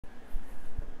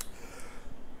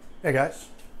Hey guys,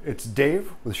 it's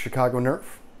Dave with Chicago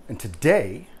Nerf, and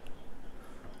today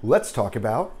let's talk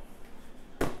about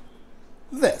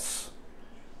this.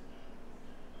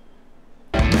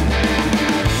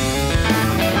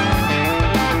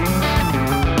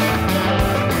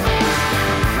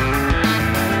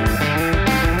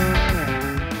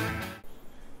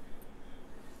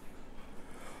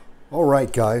 All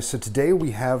right, guys. So today we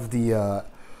have the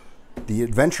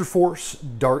Adventure Force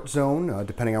Dart Zone,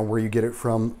 depending on where you get it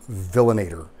from,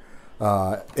 Villainator.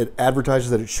 It advertises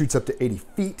that it shoots up to 80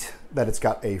 feet, that it's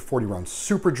got a 40-round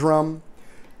super drum.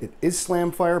 It is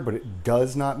slam fire, but it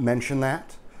does not mention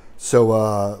that.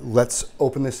 So let's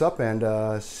open this up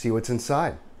and see what's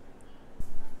inside.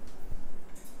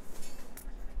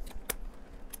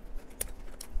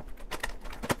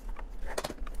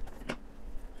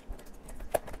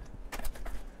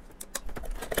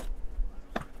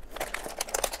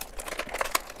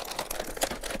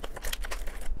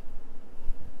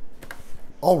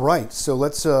 All right, so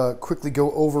let's quickly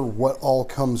go over what all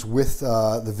comes with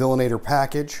the Villainator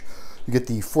package. You get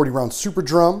the 40-round super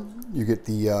drum, you get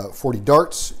the 40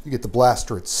 darts, you get the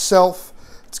blaster itself.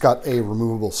 It's got a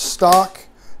removable stock,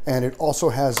 and it also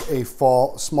has a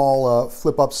small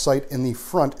flip-up sight in the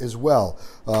front as well.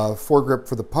 Foregrip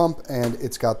for the pump, and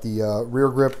it's got the rear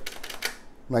grip,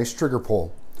 nice trigger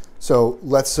pull. So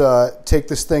let's take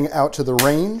this thing out to the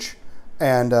range,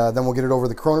 and then we'll get it over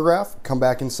the chronograph, come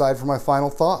back inside for my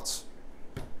final thoughts.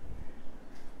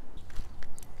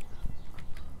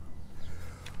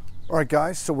 All right,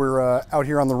 guys, so we're out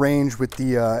here on the range with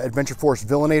the Adventure Force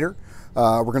Villainator.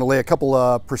 We're gonna lay a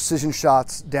couple precision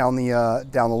shots down the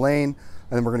lane, and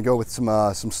then we're gonna go with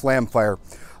some slam fire.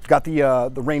 I've got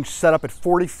the range set up at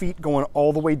 40 feet, going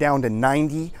all the way down to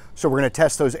 90. So we're gonna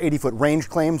test those 80-foot range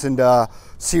claims and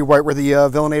see right where the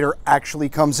Villainator actually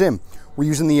comes in. We're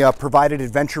using the provided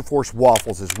Adventure Force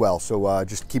waffles as well, so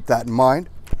just keep that in mind.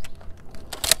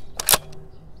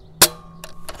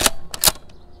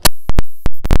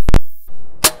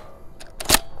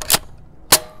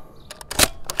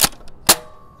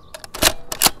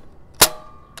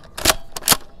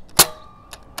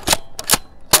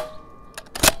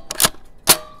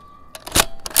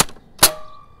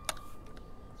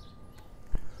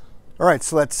 All right,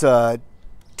 so that's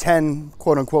 10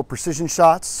 quote-unquote precision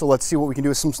shots, so let's see what we can do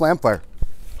with some slam fire.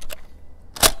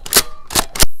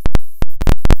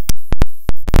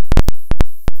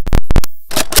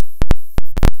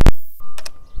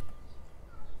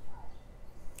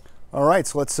 All right,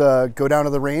 so let's go down to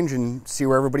the range and see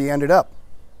where everybody ended up.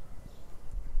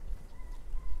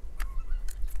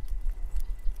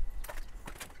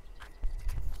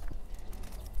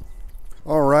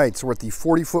 All right, so we're at the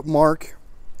 40-foot mark.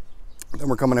 Then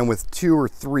we're coming in with 2 or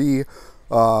 3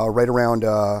 right around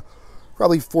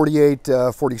probably 48,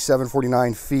 47,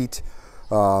 49 feet,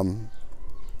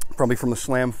 probably from the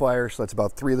slam fire. So that's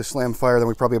about 3 of the slam fire. Then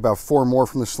we probably about 4 more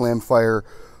from the slam fire,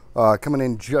 coming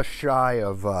in just shy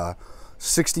of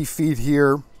 60 feet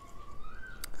here.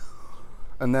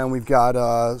 And then we've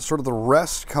got sort of the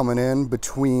rest coming in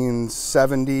between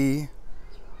 60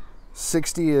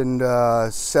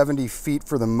 and 70 feet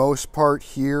for the most part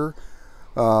here.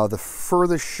 The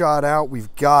furthest shot out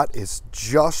we've got is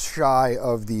just shy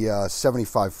of the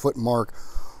 75-foot mark,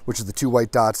 which is the 2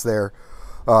 white dots there,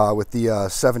 with the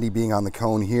 70 being on the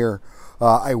cone here.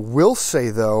 I will say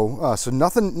though, so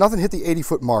nothing hit the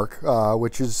 80-foot mark,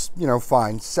 which is, you know,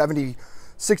 fine. 60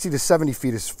 to 70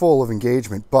 feet is full of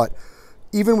engagement, but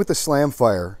even with the slam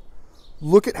fire,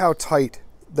 look at how tight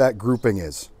that grouping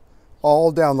is,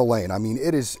 all down the lane. I mean,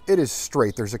 it is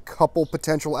straight. There's a couple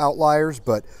potential outliers,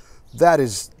 but that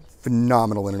is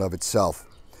phenomenal in and of itself.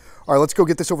 All right, let's go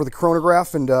get this over the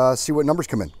chronograph and see what numbers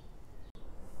come in.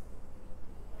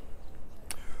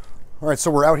 All right, so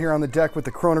we're out here on the deck with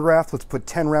the chronograph. Let's put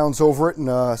 10 rounds over it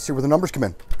and see where the numbers come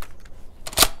in.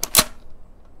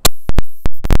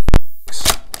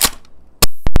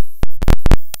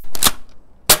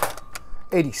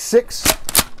 $86,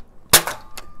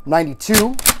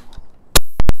 $92,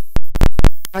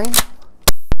 $9,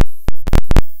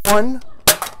 $1,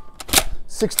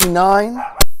 69,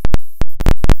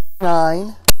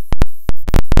 9,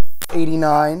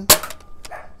 89,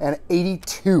 and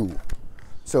 82.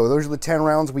 So those are the 10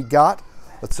 rounds we got.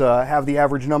 Let's have the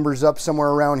average numbers up somewhere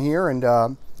around here, and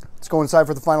let's go inside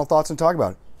for the final thoughts and talk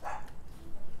about it.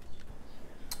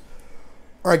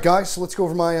 All right, guys, so let's go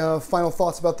over my final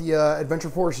thoughts about the Adventure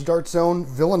Force Dart Zone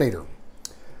Villainator.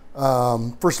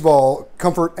 First of all,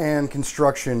 comfort and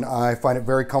construction. I find it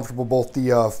very comfortable. Both the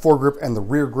foregrip and the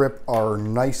rear grip are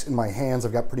nice in my hands.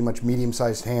 I've got pretty much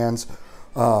medium-sized hands.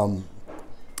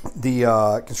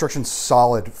 The construction's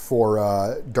solid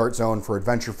for Dart Zone, for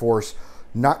Adventure Force.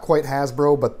 Not quite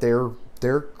Hasbro, but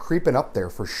they're creeping up there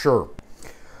for sure.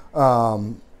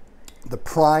 The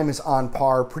Prime is on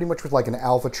par pretty much with like an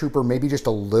Alpha Trooper, maybe just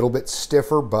a little bit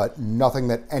stiffer, but nothing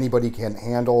that anybody can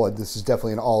handle. This is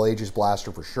definitely an all ages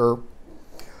blaster for sure.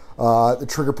 The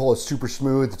trigger pull is super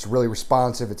smooth. It's really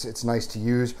responsive. It's nice to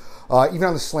use. Even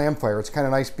on the slam fire, it's kind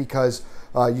of nice because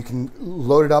you can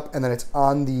load it up and then it's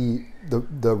on the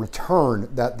return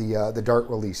that the dart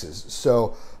releases.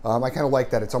 So I kind of like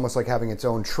that. It's almost like having its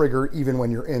own trigger. Even when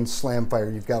you're in slam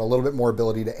fire, you've got a little bit more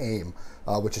ability to aim,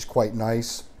 which is quite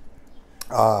nice.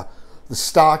 The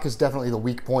stock is definitely the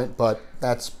weak point, but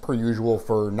that's per usual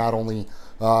for not only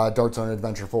Dart Zone and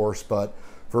Adventure Force, but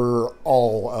for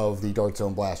all of the Dart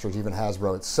Zone blasters, even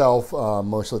Hasbro itself.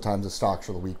 Most of the times the stocks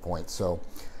are the weak point, so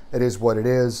it is what it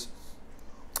is.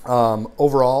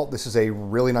 Overall, this is a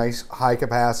really nice high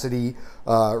capacity,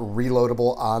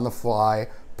 reloadable on the fly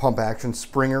pump action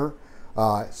Springer.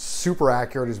 Super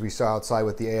accurate, as we saw outside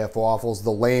with the AF Waffles.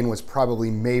 The lane was probably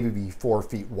maybe 4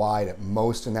 feet wide at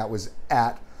most, and that was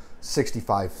at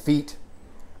 65 feet.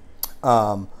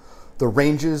 The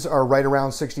ranges are right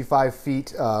around 65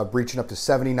 feet, breaching up to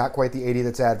 70, not quite the 80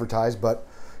 that's advertised, but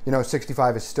you know,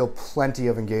 65 is still plenty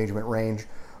of engagement range.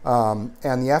 And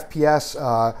the FPS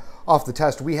off the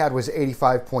test we had was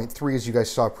 85.3, as you guys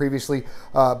saw previously,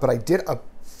 but I did a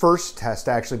first test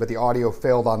actually, but the audio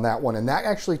failed on that one, and that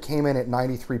actually came in at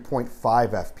 93.5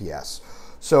 FPS.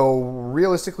 So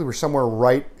realistically, we're somewhere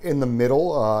right in the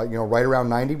middle, you know, right around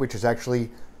 90, which is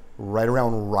actually right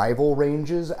around rival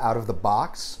ranges out of the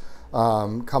box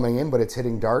coming in, but it's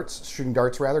hitting darts, shooting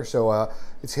darts rather. So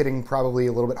it's hitting probably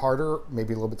a little bit harder,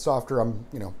 maybe a little bit softer.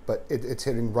 You know, but it's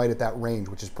hitting right at that range,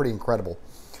 which is pretty incredible.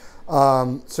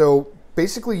 So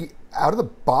basically, out of the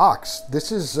box,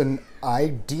 this is an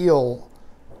ideal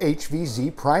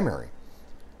HVZ primary.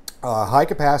 High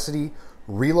capacity,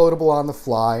 reloadable on the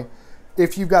fly.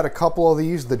 If you've got a couple of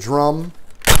these, the drum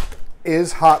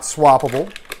is hot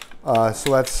swappable.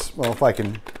 So that's, well, if I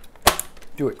can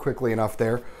do it quickly enough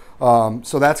there.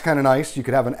 So that's kind of nice. You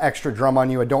could have an extra drum on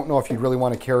you. I don't know if you really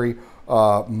want to carry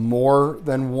more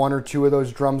than 1 or 2 of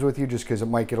those drums with you, just because it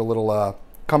might get a little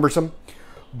cumbersome.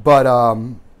 But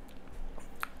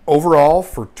overall,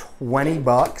 for 20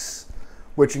 bucks,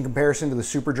 which in comparison to the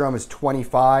Super Drum is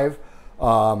 25,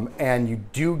 and you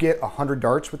do get 100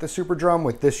 darts with the Super Drum.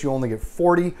 With this, you only get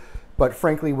 40. But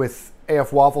frankly, with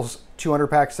AF Waffles 200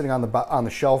 packs sitting on the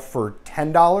shelf for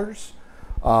 $10,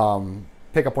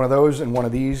 pick up one of those and one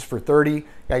of these for 30.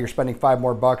 Yeah, you're spending 5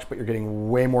 more bucks, but you're getting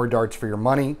way more darts for your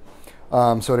money.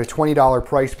 So at a $20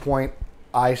 price point,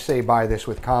 I say buy this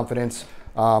with confidence.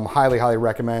 Highly, highly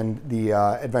recommend the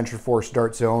Adventure Force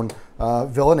Dart Zone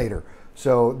Villainator.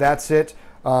 So that's it.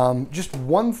 Just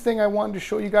one thing I wanted to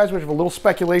show you guys, which I have a little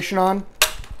speculation on.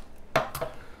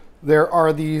 There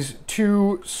are these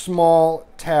 2 small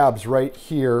tabs right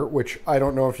here, which I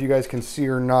don't know if you guys can see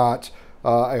or not.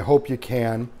 I hope you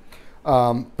can.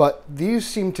 But these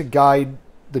seem to guide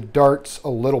the darts a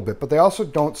little bit, but they also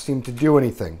don't seem to do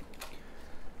anything.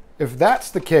 If that's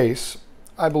the case,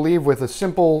 I believe with a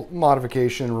simple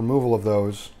modification and removal of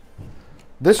those,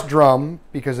 this drum,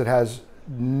 because it has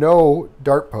no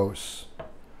dart posts,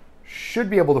 should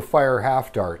be able to fire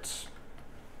half darts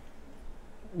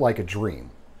like a dream.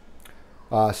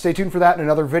 Stay tuned for that in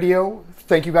another video.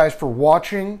 Thank you guys for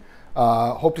watching.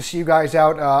 Hope to see you guys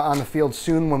out on the field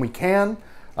soon when we can.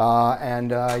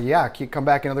 Yeah, come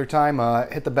back another time.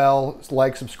 Hit the bell,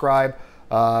 like, subscribe.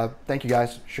 Thank you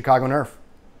guys. Chicago Nerf.